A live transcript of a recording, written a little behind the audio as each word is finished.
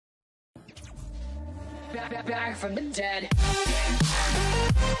Back from the dead.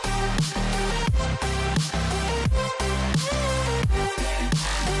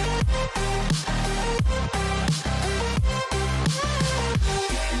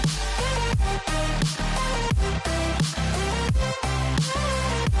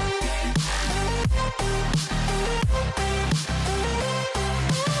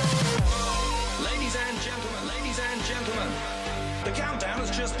 Ladies and gentlemen, the countdown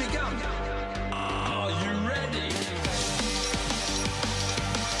has just begun. Are you ready?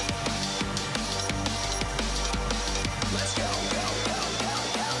 Let's go.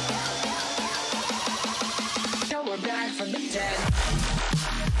 Now we're back from the dead.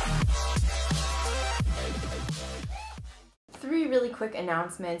 3 really quick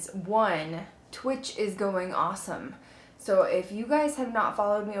announcements. 1, Twitch is going awesome. So if you guys have not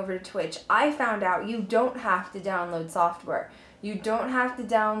followed me over to Twitch, I found out you don't have to download software. You don't have to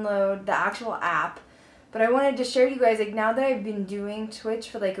download the actual app. But I wanted to share you guys, like, now that I've been doing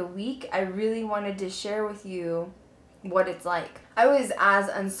Twitch for like a week, I really wanted to share with you what it's like. I was as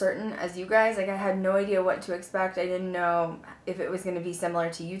uncertain as you guys. Like, I had no idea what to expect. I didn't know if it was going to be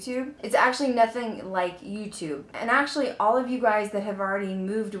similar to YouTube. It's actually nothing like YouTube. And actually, all of you guys that have already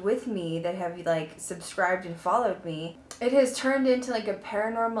moved with me, that have like subscribed and followed me, it has turned into like a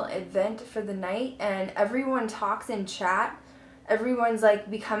paranormal event for the night, and everyone talks in chat. Everyone's like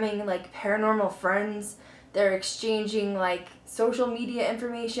becoming like paranormal friends. They're exchanging like social media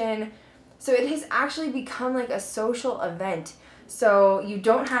information. So it has actually become like a social event. So you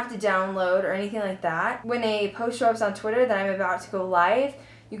don't have to download or anything like that. When a post shows up on Twitter that I'm about to go live,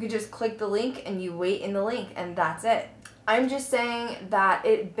 you can just click the link and you wait in the link, and that's it. I'm just saying that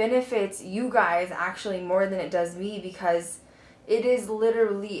it benefits you guys actually more than it does me, because it is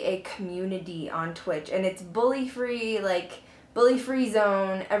literally a community on Twitch, and it's bully free, like bully free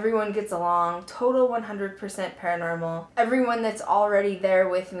zone. Everyone gets along, total 100% paranormal. Everyone that's already there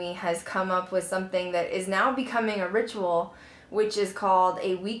with me has come up with something that is now becoming a ritual, which is called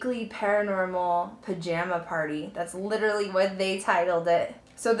a weekly paranormal pajama party. That's literally what they titled it.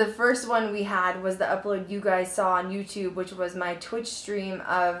 So the first one we had was the upload you guys saw on YouTube, which was my Twitch stream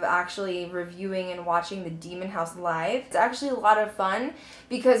of actually reviewing and watching the Demon House live. It's actually a lot of fun,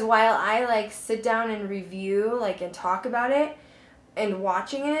 because while I like sit down and review like and talk about it and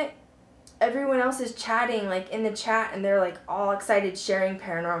watching it, everyone else is chatting like in the chat, and they're like all excited sharing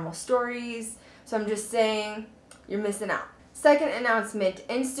paranormal stories. So I'm just saying, you're missing out. Second announcement,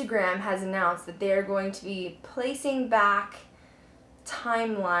 Instagram has announced that they are going to be placing back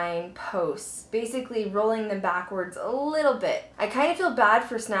timeline posts, basically rolling them backwards a little bit. I kind of feel bad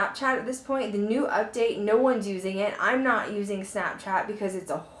for Snapchat at this point. The new update, no one's using it. I'm not using Snapchat because it's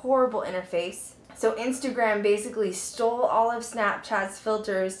a horrible interface. So Instagram basically stole all of Snapchat's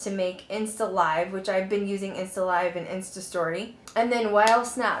filters to make Insta Live, which I've been using Insta Live and Insta Story. And then while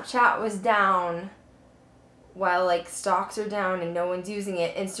Snapchat was down, while like stocks are down and no one's using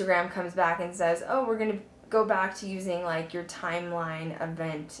it, Instagram comes back and says, oh, we're gonna go back to using like your timeline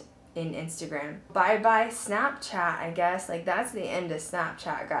event in Instagram. Bye bye Snapchat, I guess. Like, that's the end of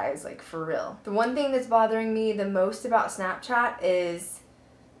Snapchat, guys, like for real. The one thing that's bothering me the most about Snapchat is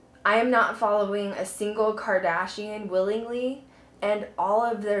I am not following a single Kardashian willingly, and all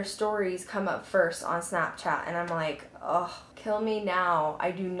of their stories come up first on Snapchat, and I'm like, oh, kill me now.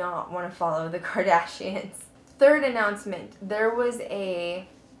 I do not want to follow the Kardashians. Third announcement, there was a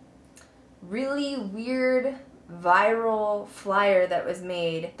really weird viral flyer that was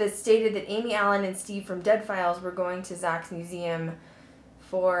made that stated that Amy Allen and Steve from Dead Files were going to Zach's museum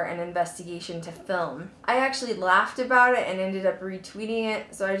for an investigation to film. I actually laughed about it and ended up retweeting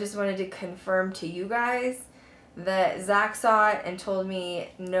it, so I just wanted to confirm to you guys that Zach saw it and told me,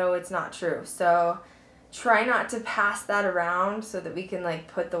 no, it's not true. So try not to pass that around so that we can like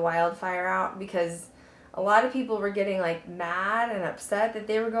put the wildfire out, because a lot of people were getting like mad and upset that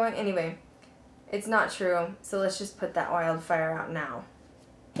they were going. Anyway, it's not true, so let's just put that wildfire out now.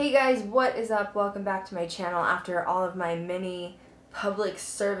 Hey guys, what is up? Welcome back to my channel after all of my many public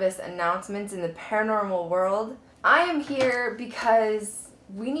service announcements in the paranormal world. I am here because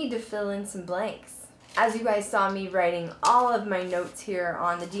we need to fill in some blanks. As you guys saw me writing all of my notes here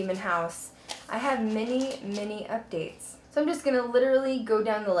on the Demon House, I have many updates. So I'm just going to literally go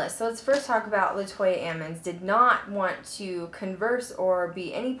down the list. So let's first talk about LaToya Ammons. Did not want to converse or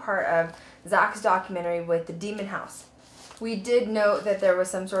be any part of Zach's documentary with the Demon House. We did note that there was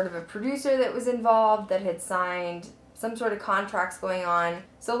some sort of a producer that was involved that had signed some sort of contracts going on.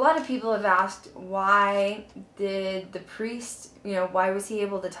 So a lot of people have asked, why did the priest, why was he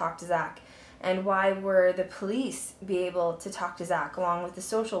able to talk to Zach? And why were the police be able to talk to Zach along with the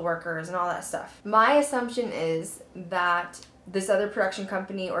social workers and all that stuff? My assumption is that this other production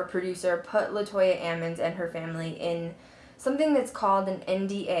company or producer put Latoya Ammons and her family in something that's called an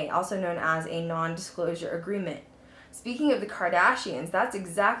NDA, also known as a non-disclosure agreement. Speaking of the Kardashians, that's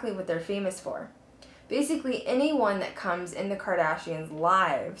exactly what they're famous for. Basically, anyone that comes in the Kardashians'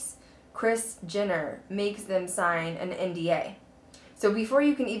 lives, Kris Jenner makes them sign an NDA. So before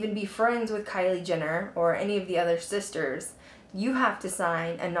you can even be friends with Kylie Jenner or any of the other sisters, you have to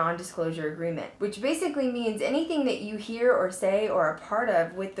sign a non-disclosure agreement, which basically means anything that you hear or say or are part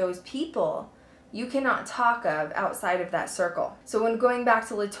of with those people, you cannot talk of outside of that circle. So when going back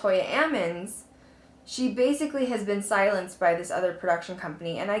to Latoya Ammons, she basically has been silenced by this other production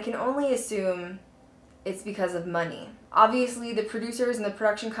company, and I can only assume it's because of money. Obviously, the producers and the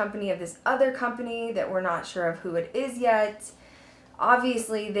production company of this other company that we're not sure of who it is yet,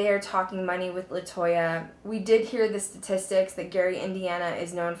 obviously they are talking money with Latoya. We did hear the statistics that Gary, Indiana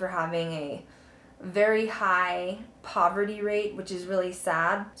is known for having a very high poverty rate, which is really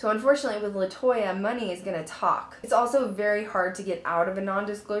sad. So unfortunately with Latoya, money is gonna talk. It's also very hard to get out of a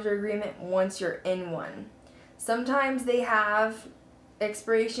non-disclosure agreement once you're in one. Sometimes they have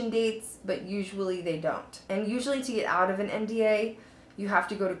expiration dates, but usually they don't. And usually to get out of an NDA, you have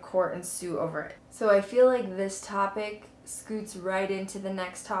to go to court and sue over it. So I feel like this topic scoots right into the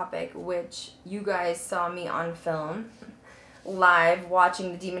next topic, which you guys saw me on film live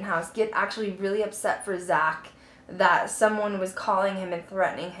watching the Demon House get actually really upset for Zach that someone was calling him and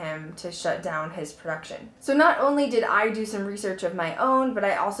threatening him to shut down his production. So not only did I do some research of my own, but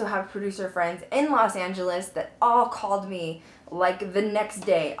I also have producer friends in Los Angeles that all called me like the next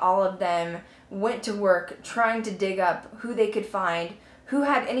day. All of them went to work trying to dig up who they could find who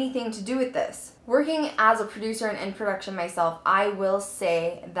had anything to do with this. Working as a producer and in production myself, I will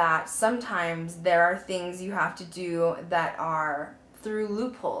say that sometimes there are things you have to do that are through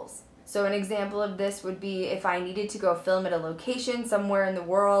loopholes. So an example of this would be if I needed to go film at a location somewhere in the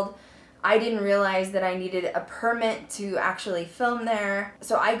world, I didn't realize that I needed a permit to actually film there.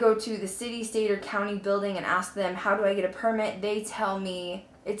 So I go to the city, state, or county building and ask them, how do I get a permit? They tell me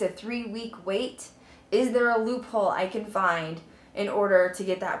it's a 3-week wait. Is there a loophole I can find in order to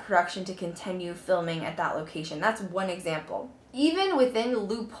get that production to continue filming at that location? That's one example. Even within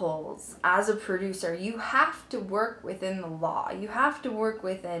loopholes, as a producer, you have to work within the law. You have to work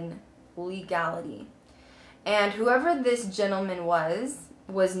within legality. And whoever this gentleman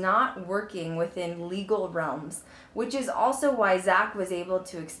was not working within legal realms, which is also why Zach was able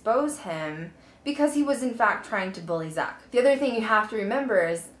to expose him, because he was in fact trying to bully Zach. The other thing you have to remember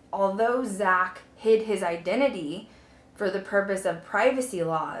is, although Zach hid his identity for the purpose of privacy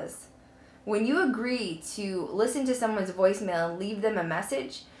laws, when you agree to listen to someone's voicemail and leave them a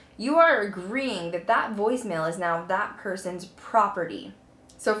message, you are agreeing that that voicemail is now that person's property.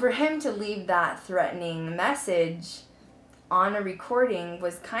 So for him to leave that threatening message on a recording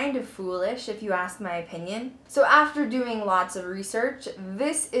was kind of foolish, if you ask my opinion. So after doing lots of research,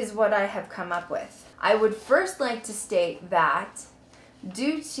 this is what I have come up with. I would first like to state that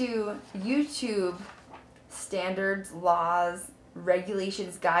due to YouTube standards, laws,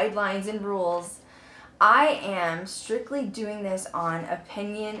 regulations, guidelines, and rules, I am strictly doing this on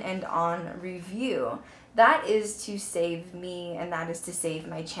opinion and on review. That is to save me, and that is to save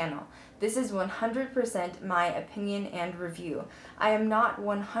my channel. This is 100% my opinion and review. I am not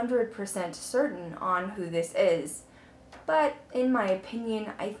 100% certain on who this is, but in my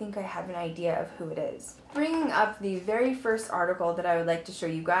opinion, I think I have an idea of who it is. Bringing up the very first article that I would like to show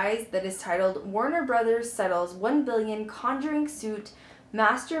you guys, that is titled, Warner Brothers Settles $1 Billion Conjuring Suit,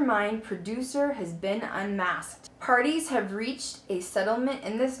 Mastermind Producer Has Been Unmasked. Parties have reached a settlement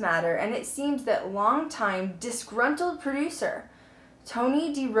in this matter, and it seems that longtime disgruntled producer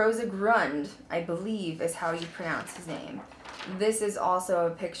Tony DeRosa Grund, I believe is how you pronounce his name. This is also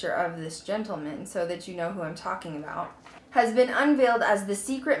a picture of this gentleman so that you know who I'm talking about, has been unveiled as the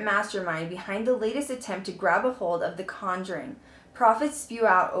secret mastermind behind the latest attempt to grab a hold of The Conjuring. Profits spew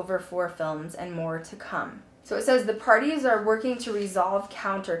out over 4 films and more to come. So it says the parties are working to resolve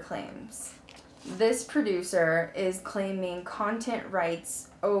counterclaims. This producer is claiming content rights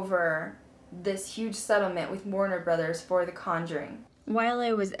over this huge settlement with Warner Brothers for The Conjuring. While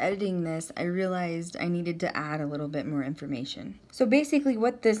I was editing this, I realized I needed to add a little bit more information. So basically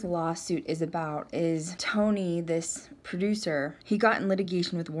what this lawsuit is about is Tony, this producer, he got in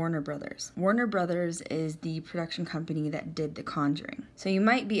litigation with Warner Brothers. Warner Brothers is the production company that did The Conjuring. So you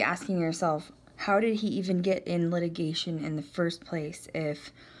might be asking yourself, how did he even get in litigation in the first place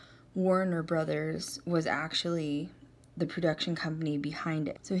if Warner Brothers was actually the production company behind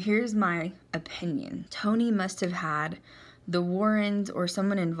it. So here's my opinion. Tony must have had the Warrens or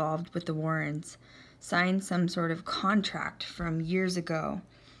someone involved with the Warrens sign some sort of contract from years ago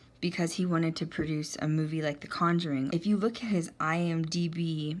because he wanted to produce a movie like The Conjuring. If you look at his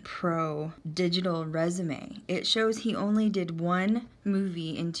IMDb Pro digital resume, it shows he only did one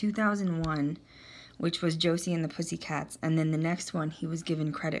movie in 2001, which was Josie and the Pussycats, and then the next one he was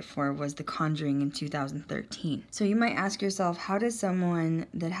given credit for was The Conjuring in 2013. So you might ask yourself, how does someone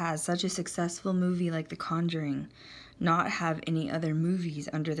that has such a successful movie like The Conjuring not have any other movies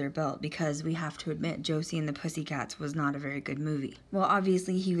under their belt? Because we have to admit, Josie and the Pussycats was not a very good movie. Well,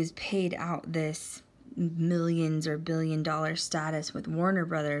 obviously he was paid out this millions or billion-dollar status with Warner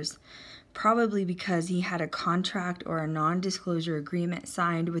Brothers, probably because he had a contract or a non-disclosure agreement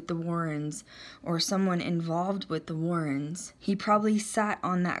signed with the Warrens or someone involved with the Warrens. He probably sat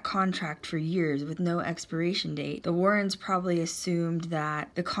on that contract for years with no expiration date. The Warrens probably assumed that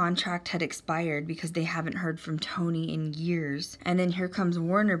the contract had expired because they haven't heard from Tony in years. And then here comes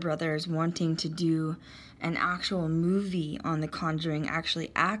Warner Brothers wanting to do an actual movie on The Conjuring,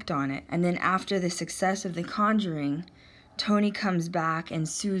 actually act on it. And then after the success of The Conjuring, Tony comes back and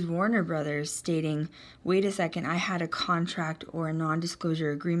sues Warner Brothers, stating, wait a second, I had a contract or a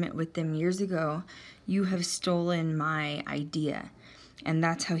non-disclosure agreement with them years ago. You have stolen my idea. And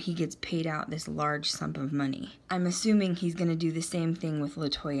that's how he gets paid out this large sum of money. I'm assuming he's going to do the same thing with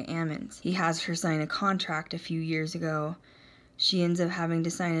LaToya Ammons. He has her sign a contract a few years ago. She ends up having to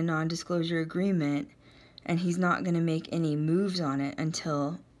sign a non-disclosure agreement, and he's not going to make any moves on it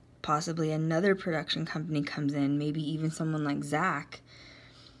until possibly another production company comes in, maybe even someone like Zach,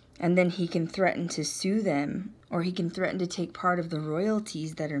 and then he can threaten to sue them, or he can threaten to take part of the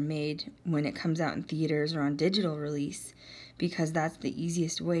royalties that are made when it comes out in theaters or on digital release, because that's the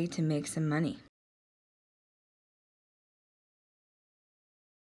easiest way to make some money.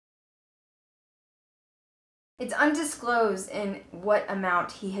 It's undisclosed in what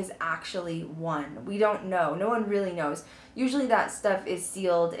amount he has actually won. We don't know. No one really knows. Usually that stuff is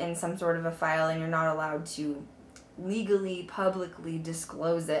sealed in some sort of a file and you're not allowed to legally, publicly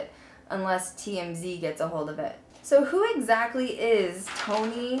disclose it unless TMZ gets a hold of it. So who exactly is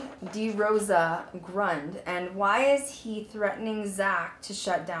Tony DeRosa Grund, and why is he threatening Zach to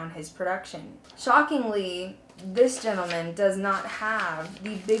shut down his production? Shockingly, this gentleman does not have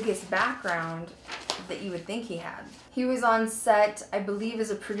the biggest background that you would think he had. He was on set, I believe,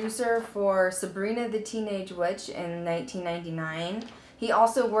 as a producer for Sabrina the Teenage Witch in 1999. He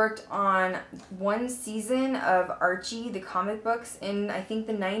also worked on one season of Archie, the comic books, in, I think,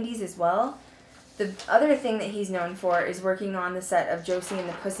 the 90s as well. The other thing that he's known for is working on the set of Josie and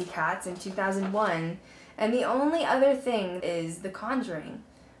the Pussycats in 2001. And the only other thing is The Conjuring.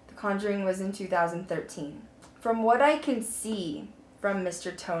 The Conjuring was in 2013. From what I can see from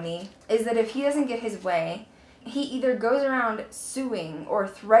Mr. Tony is that if he doesn't get his way, he either goes around suing or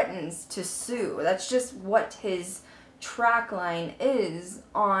threatens to sue. That's just what his track line is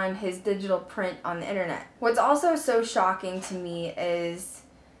on his digital print on the internet. What's also so shocking to me is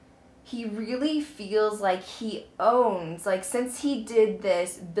he really feels like he owns, like since he did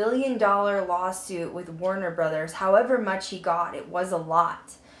this billion-dollar lawsuit with Warner Brothers, however much he got, it was a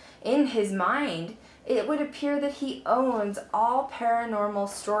lot. In his mind, it would appear that he owns all paranormal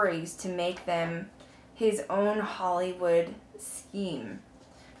stories to make them his own Hollywood scheme.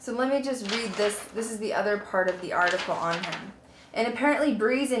 So let me just read this. This is the other part of the article on him. An apparently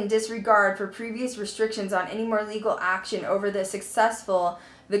brazen disregard for previous restrictions on any more legal action over the successful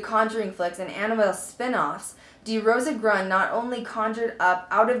The Conjuring flicks and Annabelle spin-offs, DeRosa Grund not only conjured up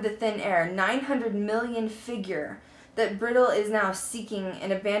out of the thin air 900 million figure that Brittle is now seeking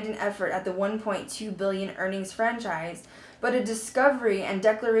an abandoned effort at the 1.2 billion earnings franchise, but a discovery and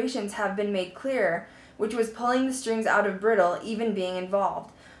declarations have been made clear, which was pulling the strings out of Brittle even being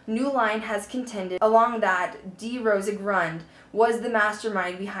involved. New Line has contended along that DeRosa Grund was the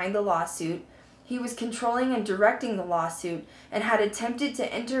mastermind behind the lawsuit. He was controlling and directing the lawsuit and had attempted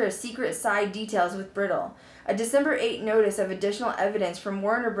to enter a secret side details with Brittle. A December 8 notice of additional evidence from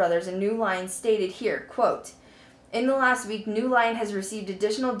Warner Brothers and New Line stated here, quote, in the last week, New Line has received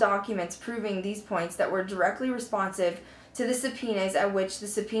additional documents proving these points that were directly responsive to the subpoenas at which the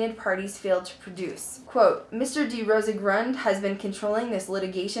subpoenaed parties failed to produce. Quote, Mr. DeRosa Grund has been controlling this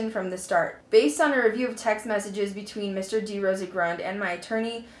litigation from the start. Based on a review of text messages between Mr. DeRosa Grund and my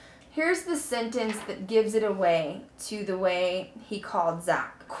attorney, here's the sentence that gives it away to the way he called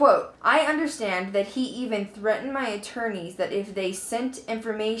Zach. Quote, I understand that he even threatened my attorneys that if they sent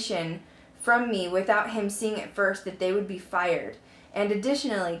information from me without him seeing it first, that they would be fired. And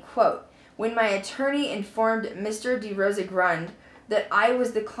additionally, quote, When my attorney informed Mr. DeRosa Grund that I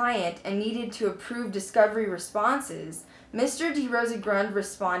was the client and needed to approve discovery responses, Mr. DeRosa Grund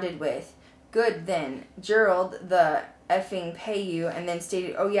responded with, "Good then, Gerald, the effing pay you," and then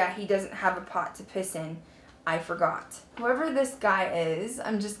stated, "Oh yeah, he doesn't have a pot to piss in. I forgot." Whoever this guy is,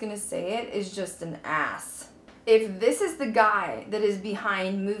 I'm just gonna say it, is just an ass. If this is the guy that is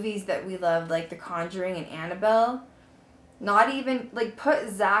behind movies that we love, like The Conjuring and Annabelle, not even, like, put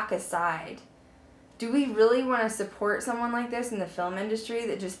Zach aside. Do we really want to support someone like this in the film industry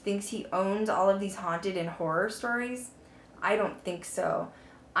that just thinks he owns all of these haunted and horror stories? I don't think so.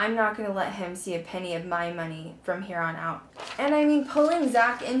 I'm not going to let him see a penny of my money from here on out. And I mean, pulling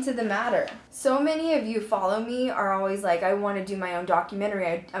Zach into the matter. So many of you follow me are always like, I want to do my own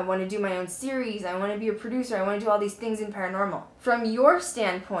documentary, I want to do my own series, I want to be a producer, I want to do all these things in paranormal. From your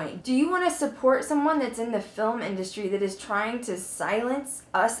standpoint, do you want to support someone that's in the film industry that is trying to silence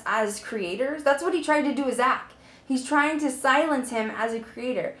us as creators? That's what he tried to do with Zach. He's trying to silence him as a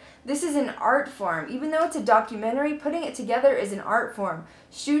creator. This is an art form. Even though it's a documentary, putting it together is an art form.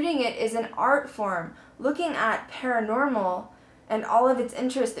 Shooting it is an art form. Looking at paranormal and all of its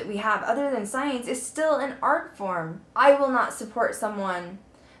interests that we have other than science is still an art form. I will not support someone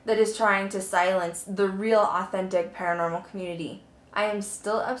that is trying to silence the real, authentic paranormal community. I am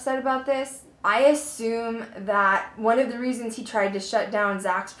still upset about this. I assume that one of the reasons he tried to shut down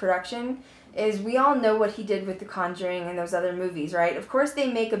Zach's production is we all know what he did with The Conjuring and those other movies, right? Of course they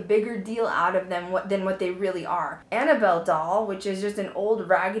make a bigger deal out of them than what they really are. Annabelle doll, which is just an old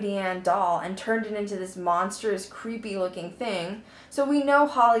Raggedy Ann doll, and turned it into this monstrous, creepy looking thing, so we know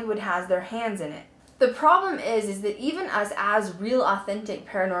Hollywood has their hands in it. The problem is that even us as real, authentic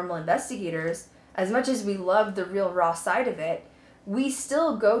paranormal investigators, as much as we love the real raw side of it, we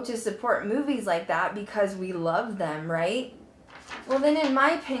still go to support movies like that because we love them, right? Well then, in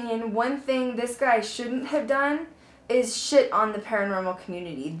my opinion, one thing this guy shouldn't have done is shit on the paranormal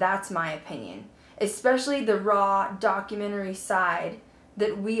community. That's my opinion. Especially the raw documentary side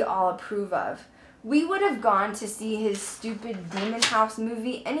that we all approve of. We would have gone to see his stupid Demon House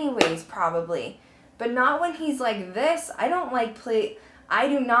movie anyways, probably. But not when he's like this. I do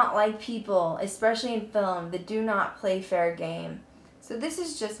not like people, especially in film, that do not play fair game. So this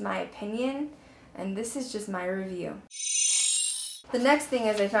is just my opinion, and this is just my review. The next thing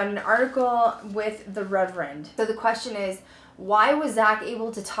is I found an article with the Reverend. So the question is, why was Zach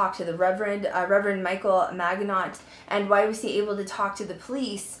able to talk to the Reverend Michael Magnot, and why was he able to talk to the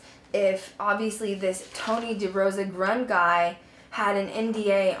police if obviously this Tony DeRosa Grund guy had an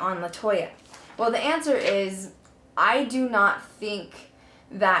NDA on LaToya? Well, the answer is, I do not think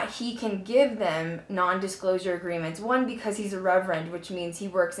that he can give them non-disclosure agreements. One, because he's a Reverend, which means he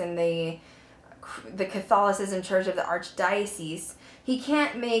works in the Catholicism Church of the Archdiocese. He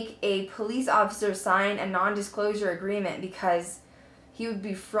can't make a police officer sign a non-disclosure agreement because he would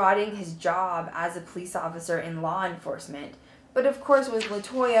be frauding his job as a police officer in law enforcement. But of course with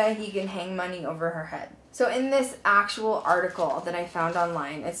LaToya, he can hang money over her head. So in this actual article that I found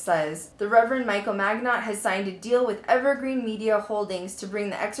online, it says, the Reverend Michael Magnot has signed a deal with Evergreen Media Holdings to bring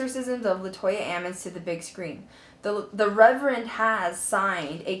the exorcisms of LaToya Ammons to the big screen. The Reverend has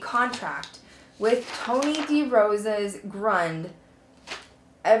signed a contract with Tony DeRosa's Grund,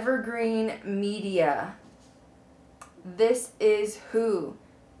 Evergreen Media. This is who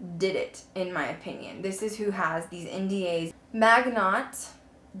did it, in my opinion. This is who has these NDAs. Magnot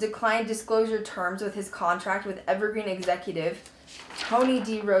declined disclosure terms with his contract with Evergreen executive Tony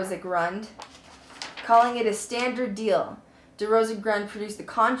DeRosa Grund, calling it a standard deal. DeRosa Grund produced The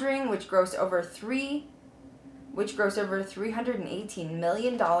Conjuring, which grossed over $318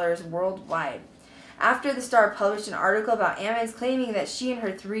 million worldwide. After the Star published an article about Ammons claiming that she and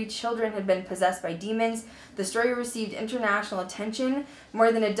her 3 children had been possessed by demons, the story received international attention.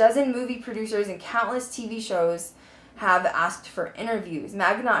 More than a dozen movie producers and countless TV shows have asked for interviews.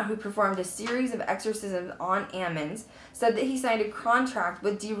 Magnot, who performed a series of exorcisms on Ammons, said that he signed a contract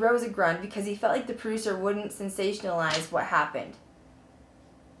with DeRosa Grund because he felt like the producer wouldn't sensationalize what happened.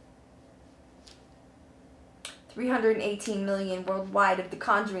 $318 million worldwide of The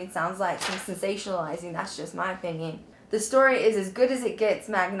Conjuring sounds like some sensationalizing. That's just my opinion. The story is as good as it gets,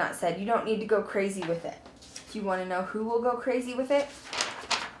 Magnot said. You don't need to go crazy with it. Do you want to know who will go crazy with it?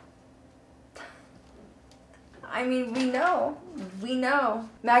 I mean, we know. We know.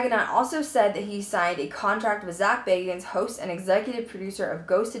 Magnot also said that he signed a contract with Zach Bagans, host and executive producer of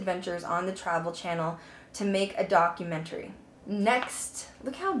Ghost Adventures on the Travel Channel, to make a documentary. Next,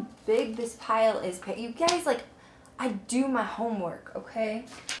 look how big this pile is. You guys, like, I do my homework, okay?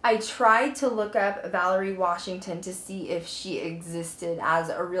 I tried to look up Valerie Washington to see if she existed as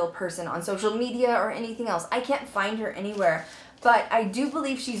a real person on social media or anything else. I can't find her anywhere. But I do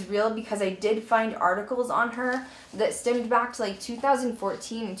believe she's real because I did find articles on her that stemmed back to like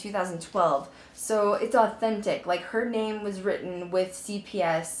 2014 and 2012. So it's authentic. Like her name was written with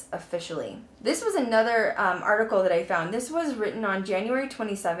CPS officially. This was another article that I found. This was written on January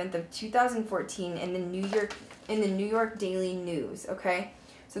 27th of 2014 in the New York Daily News, okay?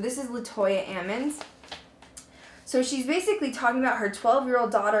 So this is Latoya Ammons. So she's basically talking about her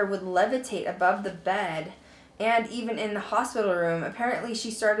 12-year-old daughter would levitate above the bed and even in the hospital room. Apparently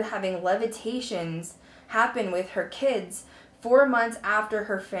she started having levitations happen with her kids 4 months after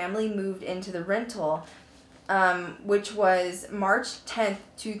her family moved into the rental, which was March 10th,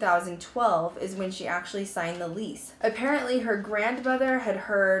 2012 is when she actually signed the lease. Apparently her grandmother had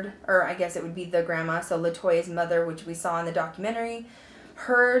heard, or I guess it would be the grandma, so Latoya's mother, which we saw in the documentary,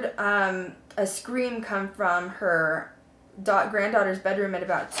 heard a scream come from her granddaughter's bedroom at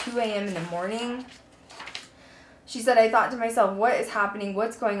about 2 a.m. in the morning. She said, I thought to myself, what is happening?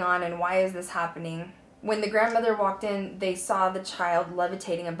 What's going on? And why is this happening? When the grandmother walked in, they saw the child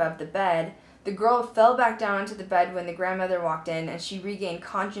levitating above the bed. The girl fell back down into the bed when the grandmother walked in, and she regained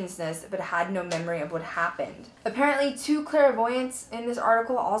consciousness but had no memory of what happened. Apparently, 2 clairvoyants in this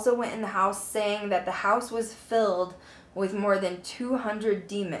article also went in the house saying that the house was filled with more than 200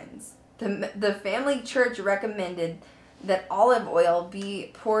 demons. The family church recommended that olive oil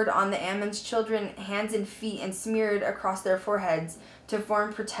be poured on the Ammons children hands and feet and smeared across their foreheads to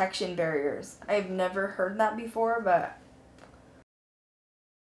form protection barriers. I've never heard that before, but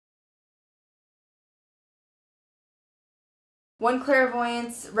one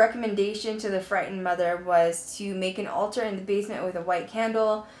clairvoyant's recommendation to the frightened mother was to make an altar in the basement with a white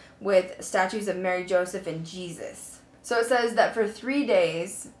candle with statues of Mary, Joseph, and Jesus. So it says that for 3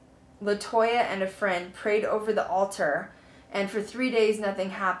 days, Latoya and a friend prayed over the altar, and for 3 days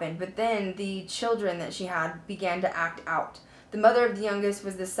nothing happened. But then the children that she had began to act out. The mother of the youngest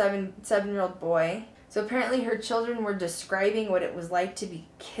was the seven-year-old boy. So apparently her children were describing what it was like to be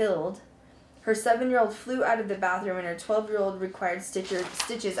killed. Her 7-year-old flew out of the bathroom, and her 12-year-old required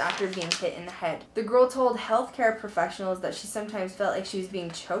stitches after being hit in the head. The girl told healthcare professionals that she sometimes felt like she was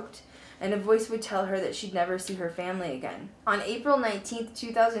being choked, and a voice would tell her that she'd never see her family again. On April 19th,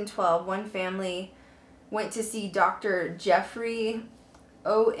 2012, one family went to see Dr. Jeffrey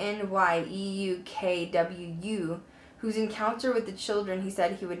Onyeukwuu, whose encounter with the children he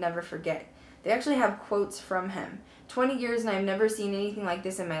said he would never forget. They actually have quotes from him. 20 years and I've never seen anything like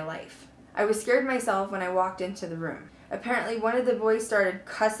this in my life. I was scared myself when I walked into the room. Apparently one of the boys started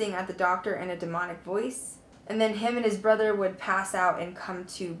cussing at the doctor in a demonic voice. And then him and his brother would pass out and come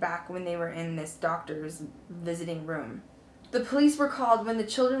to back when they were in this doctor's visiting room. The police were called. When the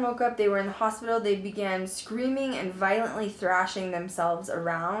children woke up, they were in the hospital. They began screaming and violently thrashing themselves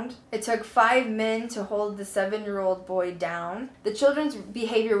around. It took 5 men to hold the 7-year-old boy down. The children's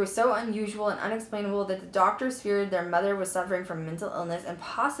behavior was so unusual and unexplainable that the doctors feared their mother was suffering from mental illness and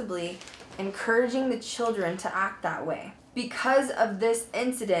possibly encouraging the children to act that way. Because of this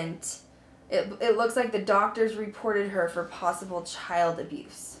incident, it looks like the doctors reported her for possible child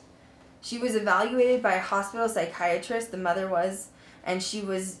abuse. She was evaluated by a hospital psychiatrist, the mother was, and she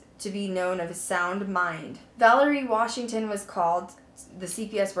was to be known of a sound mind. Valerie Washington was called, the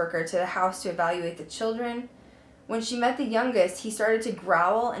CPS worker, to the house to evaluate the children. When she met the youngest, he started to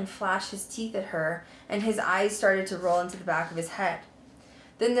growl and flash his teeth at her, and his eyes started to roll into the back of his head.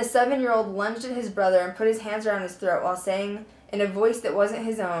 Then the 7-year-old lunged at his brother and put his hands around his throat while saying, in a voice that wasn't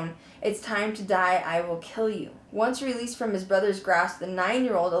his own, "It's time to die, I will kill you." Once released from his brother's grasp, the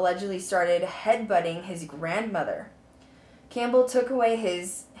 9-year-old allegedly started headbutting his grandmother. Campbell took away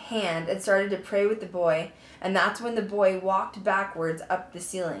his hand and started to pray with the boy, and that's when the boy walked backwards up the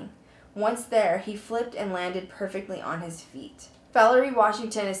ceiling. Once there, he flipped and landed perfectly on his feet. Valerie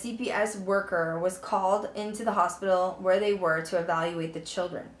Washington, a CPS worker, was called into the hospital where they were to evaluate the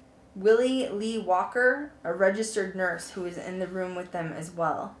children. Willie Lee Walker, a registered nurse who was in the room with them as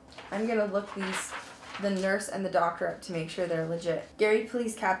well. I'm going to look the nurse and the doctor up to make sure they're legit. Gary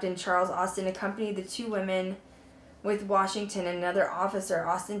Police Captain Charles Austin accompanied the 2 women with Washington and another officer.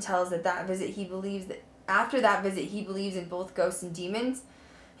 Austin tells that after that visit he believes in both ghosts and demons.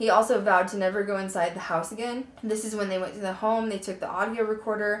 He also vowed to never go inside the house again. This is when they went to the home. They took the audio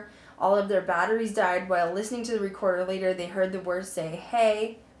recorder. All of their batteries died. While listening to the recorder later, they heard the words say,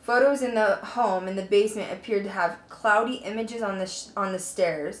 "Hey." Photos in the home in the basement appeared to have cloudy images on the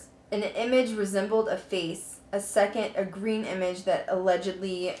stairs. An image resembled a face, a green image that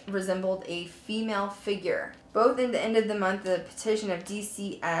allegedly resembled a female figure. Both in the end of the month, the petition of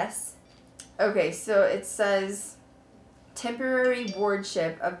DCS. Okay, so it says temporary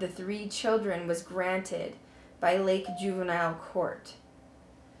wardship of the 3 children was granted by Lake Juvenile Court.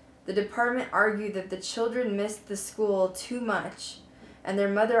 The department argued that the children missed the school too much, and their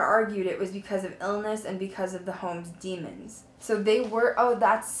mother argued it was because of illness and because of the home's demons. So they were, oh,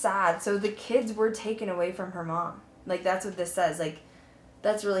 that's sad. So the kids were taken away from her mom. Like, that's what this says. Like,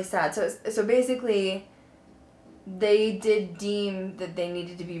 that's really sad. So basically, they did deem that they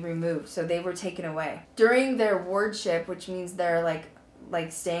needed to be removed, so they were taken away. During their wardship, which means they're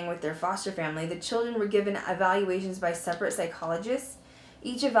like staying with their foster family, the children were given evaluations by separate psychologists.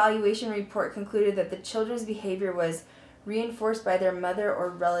 Each evaluation report concluded that the children's behavior was reinforced by their mother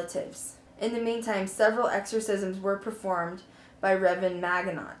or relatives. In the meantime, several exorcisms were performed by Reverend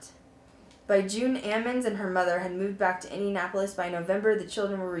Maganot. By June, Ammons and her mother had moved back to Indianapolis. By November, the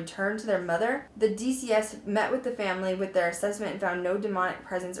children were returned to their mother. The DCS met with the family with their assessment and found no demonic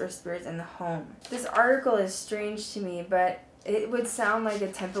presence or spirits in the home. This article is strange to me, but it would sound like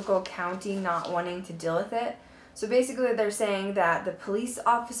a typical county not wanting to deal with it. So basically they're saying that the police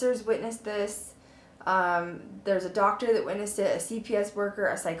officers witnessed this, there's a doctor that witnessed it, a CPS worker,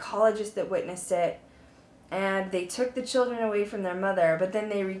 a psychologist that witnessed it, and they took the children away from their mother, but then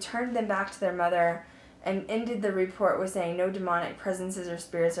they returned them back to their mother and ended the report with saying no demonic presences or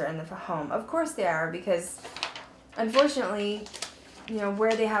spirits are in the home. Of course they are, because unfortunately, you know,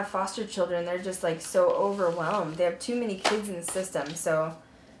 where they have foster children, they're just like so overwhelmed. They have too many kids in the system, so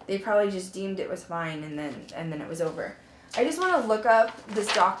they probably just deemed it was fine, and then it was over. I just want to look up this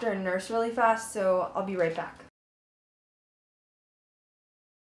doctor and nurse really fast, so I'll be right back.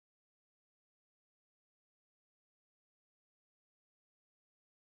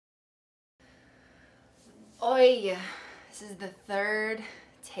 Oi! This is the 3rd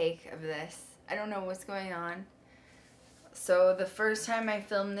take of this. I don't know what's going on. So the first time I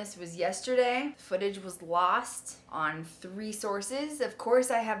filmed this was yesterday. Footage was lost on 3 sources. Of course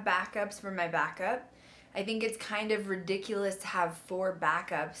I have backups for my backup. I think it's kind of ridiculous to have 4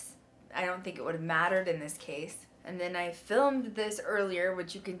 backups. I don't think it would have mattered in this case. And then I filmed this earlier,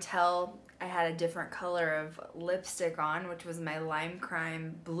 which you can tell I had a different color of lipstick on, which was my Lime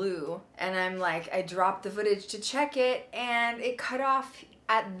Crime blue. And I'm like, I dropped the footage to check it, and it cut off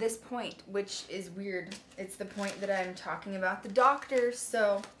at this point, which is weird. It's the point that I'm talking about the doctor.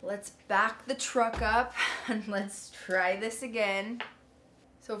 So let's back the truck up and let's try this again.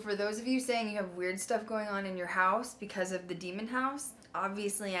 So for those of you saying you have weird stuff going on in your house because of the demon house,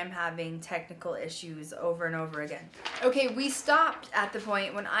 obviously I'm having technical issues over and over again. Okay, we stopped at the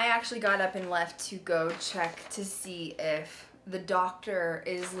point when I actually got up and left to go check to see if the doctor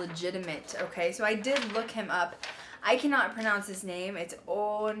is legitimate. Okay, so I did look him up. I cannot pronounce his name. It's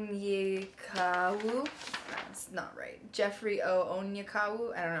Onyekawu. That's not right. Jeffrey O.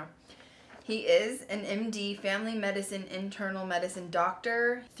 Onyekawu. I don't know. He is an MD, family medicine, internal medicine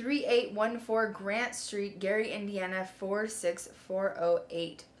doctor, 3814 Grant Street, Gary, Indiana,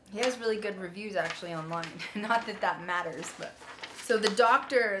 46408. He has really good reviews actually online. Not that that matters, but. So the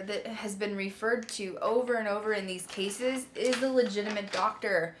doctor that has been referred to over and over in these cases is a legitimate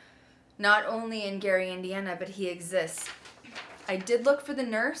doctor, not only in Gary, Indiana, but he exists. I did look for the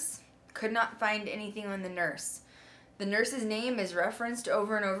nurse, could not find anything on the nurse. The nurse's name is referenced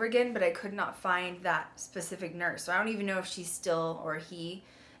over and over again, but I could not find that specific nurse. So I don't even know if she's still, or he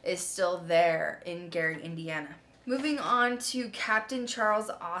is still there in Gary, Indiana. Moving on to Captain Charles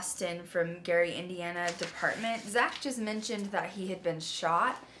Austin from Gary, Indiana Department. Zach just mentioned that he had been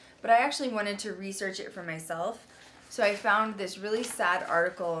shot, but I actually wanted to research it for myself. So I found this really sad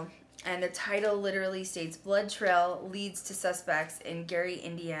article, and the title literally states, "Blood Trail Leads to Suspects in Gary,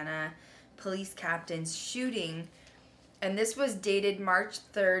 Indiana Police Captain's Shooting." And this was dated March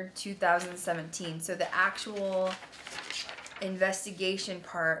 3rd, 2017. So the actual investigation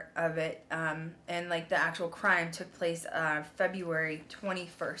part of it and like the actual crime took place February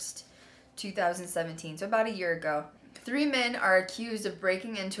 21st, 2017. So about a year ago. 3 men are accused of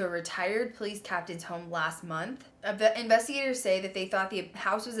breaking into a retired police captain's home last month. The investigators say that they thought the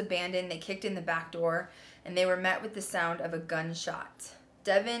house was abandoned. They kicked in the back door and they were met with the sound of a gunshot.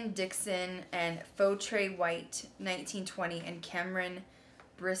 Devin Dixon and Fotre White, 1920, and Cameron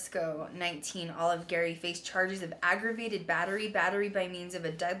Briscoe, 19, all of Gary, faced charges of aggravated battery by means of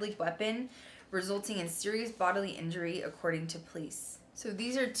a deadly weapon, resulting in serious bodily injury, according to police. So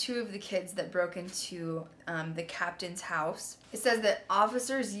these are 2 of the kids that broke into the captain's house. It says that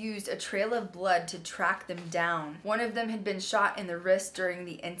officers used a trail of blood to track them down. One of them had been shot in the wrist during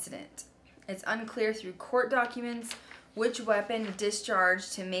the incident. It's unclear through court documents which weapon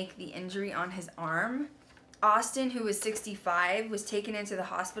discharged to make the injury on his arm. Austin, who was 65, was taken into the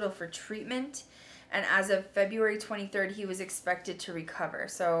hospital for treatment, and as of February 23rd, he was expected to recover.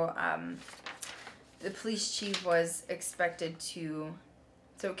 So the police chief was expected to,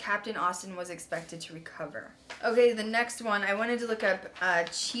 so Captain Austin was expected to recover. Okay, the next one, I wanted to look up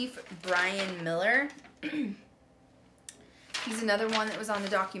Chief Brian Miller. He's another one that was on the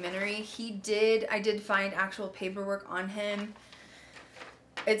documentary. I did find actual paperwork on him.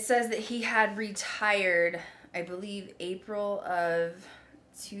 It says that he had retired, I believe, April of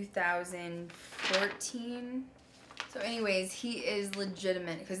 2014. So anyways, he is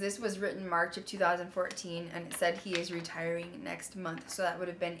legitimate because this was written March of 2014 and it said he is retiring next month. So that would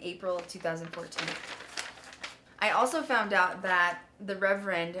have been April of 2014. I also found out that the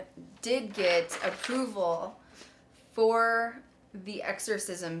Reverend did get approval for the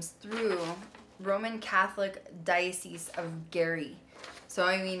exorcisms through Roman Catholic Diocese of Gary. So,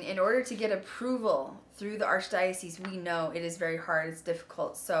 I mean, in order to get approval through the Archdiocese, we know it is very hard, it's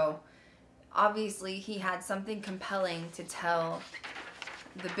difficult. So, obviously, he had something compelling to tell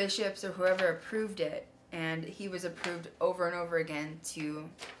the bishops or whoever approved it, and he was approved over and over again to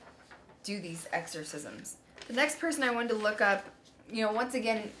do these exorcisms. The next person I wanted to look up, you know, once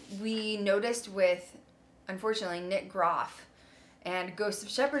again, we noticed with, unfortunately, Nick Groff and Ghost of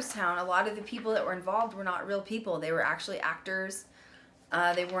Shepherdstown, a lot of the people that were involved were not real people. They were actually actors.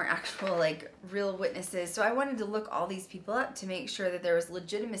 They weren't actual, like, real witnesses. So I wanted to look all these people up to make sure that there was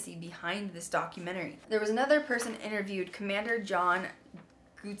legitimacy behind this documentary. There was another person interviewed, Commander John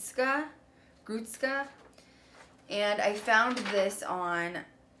Grutska, and I found this on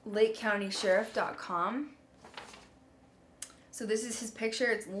LakeCountySheriff.com. So this is his picture.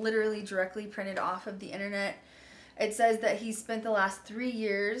 It's literally directly printed off of the internet. It says that he spent the last 3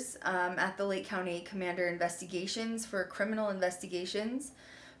 years at the Lake County Commander Investigations for criminal investigations.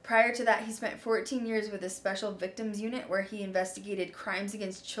 Prior to that, he spent 14 years with a special victims unit where he investigated crimes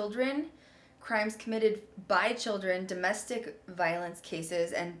against children, crimes committed by children, domestic violence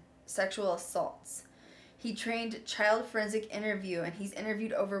cases, and sexual assaults. He trained child forensic interview, and he's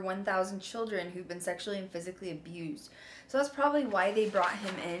interviewed over 1,000 children who've been sexually and physically abused. So that's probably why they brought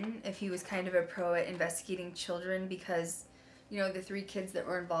him in, if he was kind of a pro at investigating children, because, you know, the 3 kids that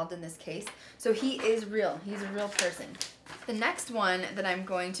were involved in this case. So he is real. He's a real person. The next one that I'm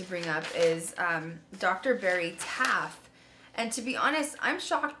going to bring up is Dr. Barry Taff. And to be honest, I'm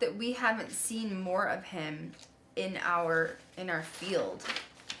shocked that we haven't seen more of him in our field.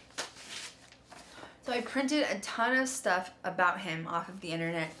 So I printed a ton of stuff about him off of the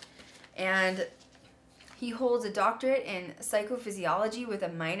internet, and he holds a doctorate in psychophysiology with a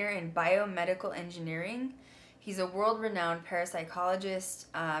minor in biomedical engineering. He's a world-renowned parapsychologist.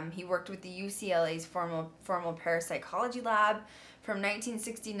 He worked with the UCLA's formal parapsychology lab from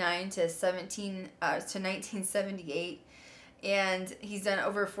 1969 to 1978. And he's done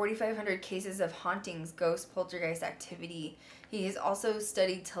over 4,500 cases of hauntings, ghost, poltergeist activity. He has also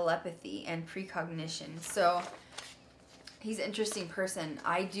studied telepathy and precognition. So he's an interesting person.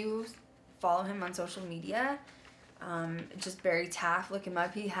 I do follow him on social media. Just Barry Taff, look him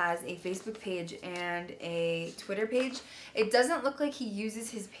up. He has a Facebook page and a Twitter page. It doesn't look like he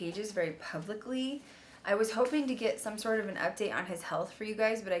uses his pages very publicly. I was hoping to get some sort of an update on his health for you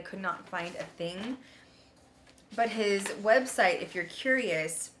guys, but I could not find a thing. But his website, if you're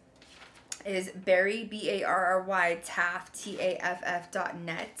curious, is Barry, B-A-R-R-Y, Taff,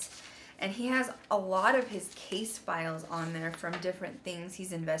 T-A-F-F.net. And he has a lot of his case files on there from different things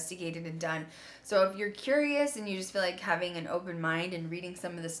he's investigated and done. So if you're curious and you just feel like having an open mind and reading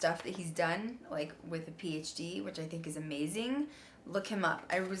some of the stuff that he's done, like with a PhD, which I think is amazing, look him up.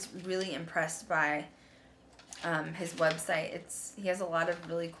 I was really impressed by his website. He has a lot of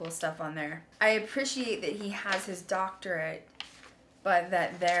really cool stuff on there. I appreciate that he has his doctorate, but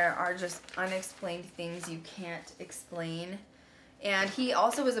that there are just unexplained things you can't explain. And he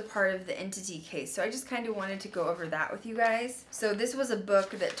also was a part of the Entity case, so I just kind of wanted to go over that with you guys. So this was a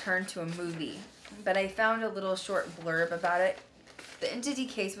book that turned to a movie, but I found a little short blurb about it. The Entity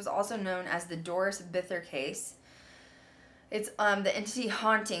case was also known as the Doris Bither case. It's the Entity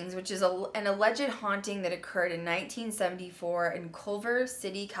hauntings, which is an alleged haunting that occurred in 1974 in Culver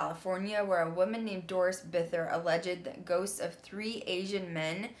City, California, where a woman named Doris Bither alleged that ghosts of 3 Asian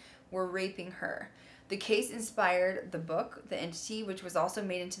men were raping her. The case inspired the book, The Entity, which was also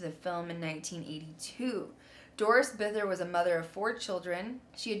made into the film in 1982. Doris Bither was a mother of 4 children.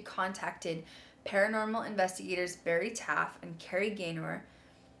 She had contacted paranormal investigators Barry Taff and Carrie Gaynor,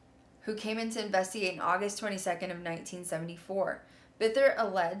 who came in to investigate on August 22nd of 1974. Bither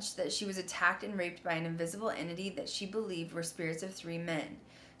alleged that she was attacked and raped by an invisible entity that she believed were spirits of 3 men.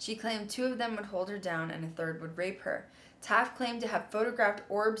 She claimed 2 of them would hold her down and a 3rd would rape her. Taft claimed to have photographed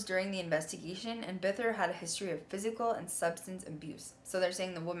orbs during the investigation, and Bither had a history of physical and substance abuse. So they're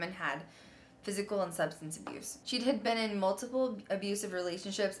saying the woman had physical and substance abuse. She had been in multiple abusive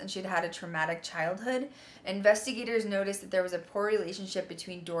relationships and she'd had a traumatic childhood. Investigators noticed that there was a poor relationship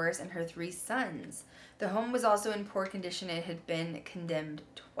between Doris and her 3 sons. The home was also in poor condition and it had been condemned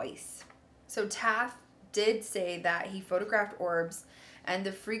twice. So Taft did say that he photographed orbs, and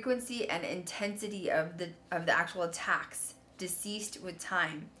the frequency and intensity of the actual attacks decreased with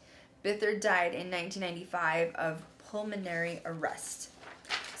time. Bither died in 1995 of pulmonary arrest.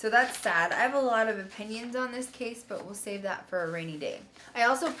 So that's sad. I have a lot of opinions on this case, but we'll save that for a rainy day. I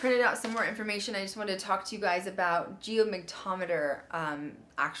also printed out some more information. I just wanted to talk to you guys about geomagnetometer,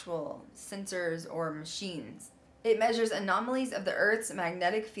 actual sensors or machines. It measures anomalies of the Earth's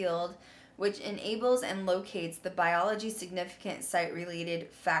magnetic field, which enables and locates the biology significant site-related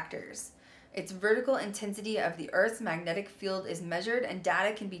factors. Its vertical intensity of the Earth's magnetic field is measured, and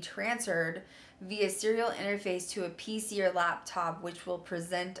data can be transferred via serial interface to a PC or laptop, which will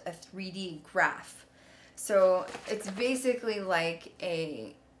present a 3D graph. So it's basically like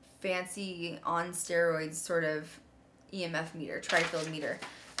a fancy on steroids sort of EMF meter, tri-field meter,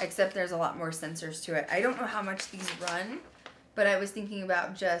 except there's a lot more sensors to it. I don't know how much these run, but I was thinking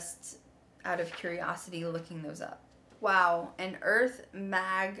about just out of curiosity looking those up. Wow, an Earth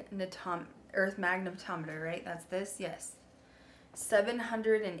magnetometer, right? That's this? Yes.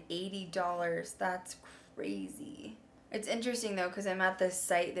 $780. That's crazy. It's interesting though, because I'm at this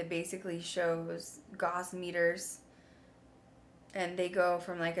site that basically shows Gauss meters, and they go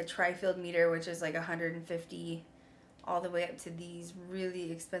from like a tri-field meter, which is like 150, all the way up to these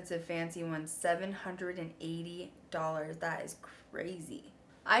really expensive fancy ones. $780. That is crazy.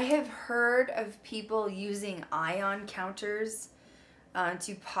 I have heard of people using ion counters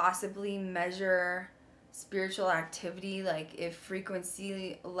to possibly measure spiritual activity, like if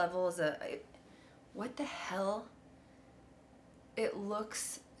frequency levels what the hell? It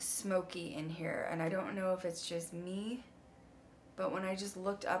looks smoky in here, and I don't know if it's just me, but when I just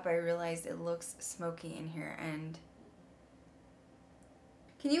looked up I realized it looks smoky in here. And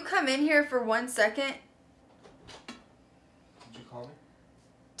can you come in here for 1 second? Did you call me?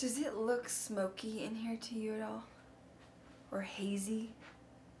 Does it look smoky in here to you at all? Or hazy?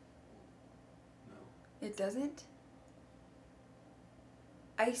 It doesn't?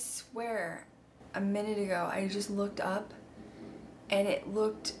 I swear, a minute ago I just looked up and it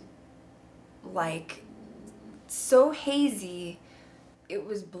looked like so hazy, it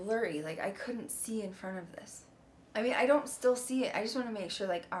was blurry. Like I couldn't see in front of this. I mean, I don't still see it. I just want to make sure,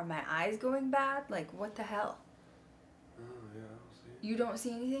 like, are my eyes going bad? Like, what the hell? Oh, yeah, I don't see it. You don't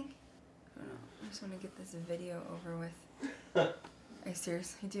see anything? I don't know. I just want to get this video over with. I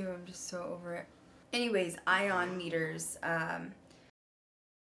seriously do. I'm just so over it. Anyways, ion meters.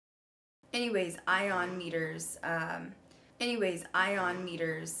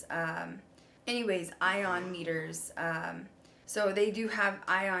 So they do have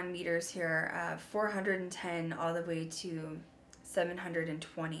ion meters here, 410 all the way to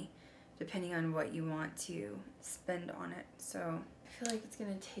 720, depending on what you want to spend on it. So I feel like it's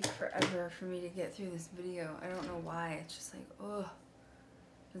gonna take forever for me to get through this video. I don't know why. It's just like, ugh.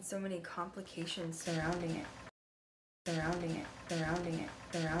 And so many complications surrounding it.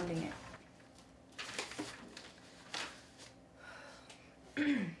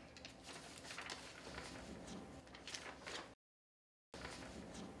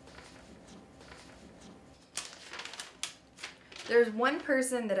 There's one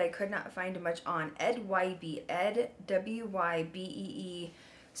person that I could not find much on, Ed Wybee, Ed, W-Y-B-E-E,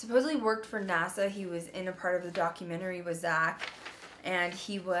 supposedly worked for NASA. He was in a part of the documentary with Zach, and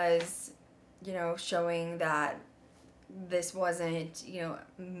he was, you know, showing that this wasn't, you know,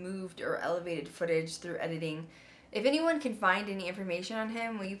 moved or elevated footage through editing. If anyone can find any information on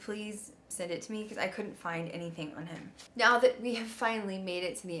him, will you please send it to me, because I couldn't find anything on him. Now that we have finally made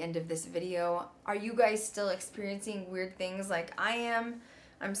it to the end of this video, are you guys still experiencing weird things like I am?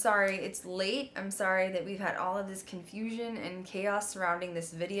 I'm sorry it's late. I'm sorry that we've had all of this confusion and chaos surrounding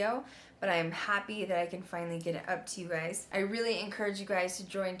this video, but I am happy that I can finally get it up to you guys. I really encourage you guys to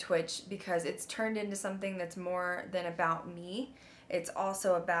join Twitch, because it's turned into something that's more than about me. It's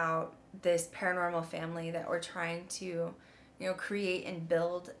also about this paranormal family that we're trying to, you know, create and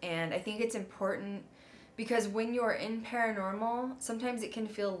build. And I think it's important because when you're in paranormal, sometimes it can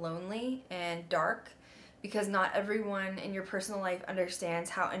feel lonely and dark, because not everyone in your personal life understands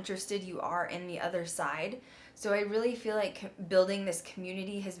how interested you are in the other side. So I really feel like building this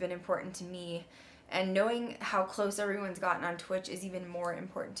community has been important to me, and knowing how close everyone's gotten on Twitch is even more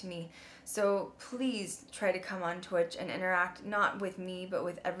important to me. So please try to come on Twitch and interact, not with me, but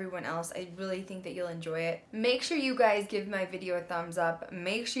with everyone else. I really think that you'll enjoy it. Make sure you guys give my video a thumbs up.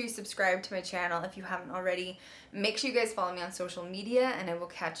 Make sure you subscribe to my channel if you haven't already. Make sure you guys follow me on social media, and I will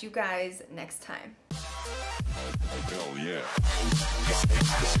catch you guys next time. Hell yeah.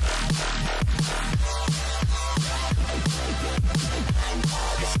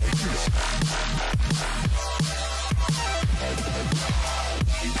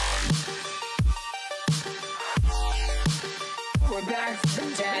 We're back from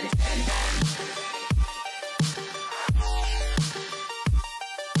the dead.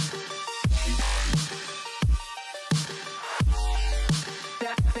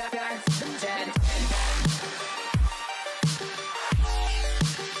 Back from the dead.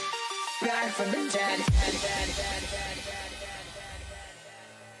 Back from the dead.